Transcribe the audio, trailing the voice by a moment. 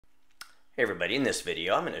Hey everybody, in this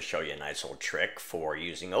video I'm going to show you a nice little trick for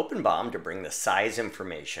using OpenBOM to bring the size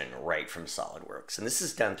information right from Solidworks. And this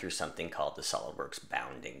is done through something called the Solidworks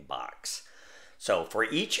Bounding Box. So for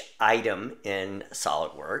each item in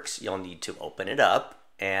Solidworks, you'll need to open it up.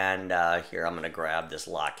 And here I'm going to grab this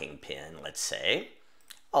locking pin, let's say.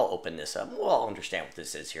 I'll open this up. Well, I'll understand what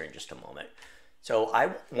this is here in just a moment. So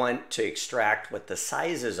I want to extract what the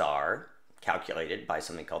sizes are calculated by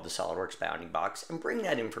something called the Solidworks Bounding Box and bring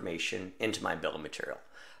that information into my bill of material.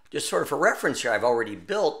 Just sort of for reference here, I've already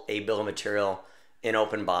built a bill of material in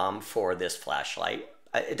OpenBOM for this flashlight.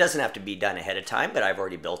 It doesn't have to be done ahead of time, but I've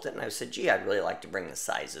already built it and I've said, gee, I'd really like to bring the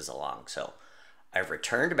sizes along. So I've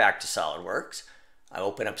returned back to SolidWorks. I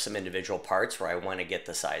open up some individual parts where I want to get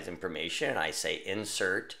the size information and I say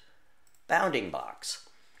Insert Bounding Box.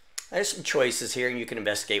 There's some choices here and you can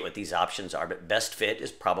investigate what these options are, but best fit is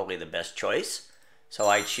probably the best choice. So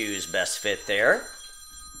I choose best fit there.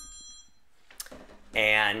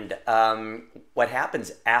 And what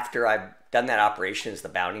happens after I've done that operation is the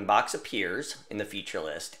bounding box appears in the feature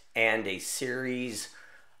list and a series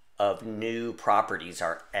of new properties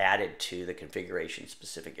are added to the configuration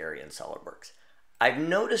specific area in SolidWorks. I've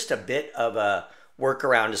noticed a bit of a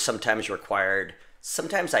workaround is sometimes required.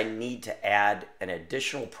 Sometimes I need to add an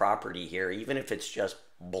additional property here, even if it's just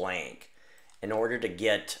blank, in order to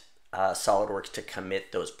get SolidWorks to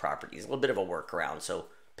commit those properties. A little bit of a workaround, so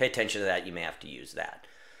pay attention to that. You may have to use that.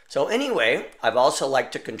 So anyway, I've also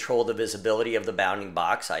liked to control the visibility of the bounding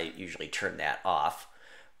box. I usually turn that off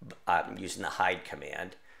using the hide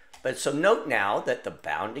command. But so note now that the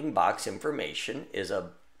bounding box information is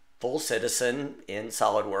a full citizen in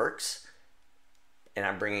SolidWorks. And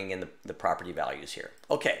I'm bringing in the property values here.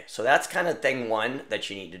 Okay, so that's kind of thing one that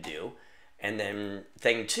you need to do. And then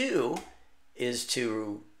thing two is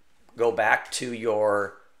to go back to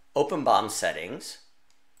your OpenBOM settings,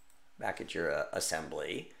 back at your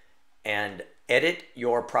assembly, and edit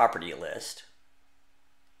your property list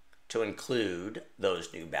to include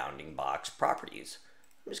those new bounding box properties.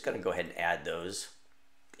 I'm just going to go ahead and add those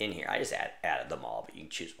in here. I just added them all, but you can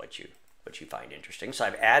choose what you find interesting. So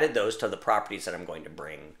I've added those to the properties that I'm going to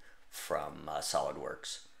bring from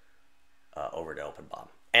SolidWorks over to OpenBOM.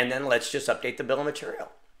 And then let's just update the bill of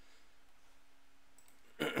material.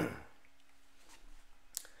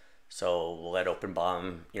 So we'll let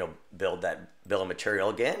OpenBOM, build that bill of material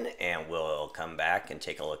again, and we'll come back and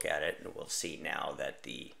take a look at it, and we'll see now that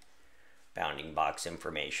the bounding box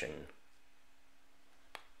information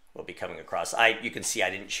will be coming across. You can see I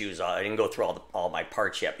didn't go through all my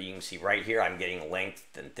parts yet, but you can see right here I'm getting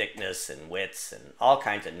length and thickness and widths and all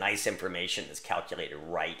kinds of nice information that's calculated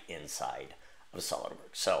right inside of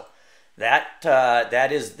SolidWorks. So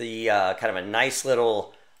that is the kind of a nice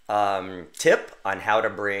little tip on how to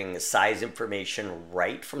bring size information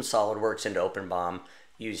right from SolidWorks into OpenBOM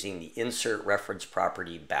using the Insert Reference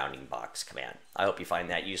Property Bounding Box command. I hope you find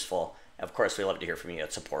that useful. Of course, we love to hear from you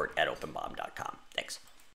at support@openbom.com. Thanks.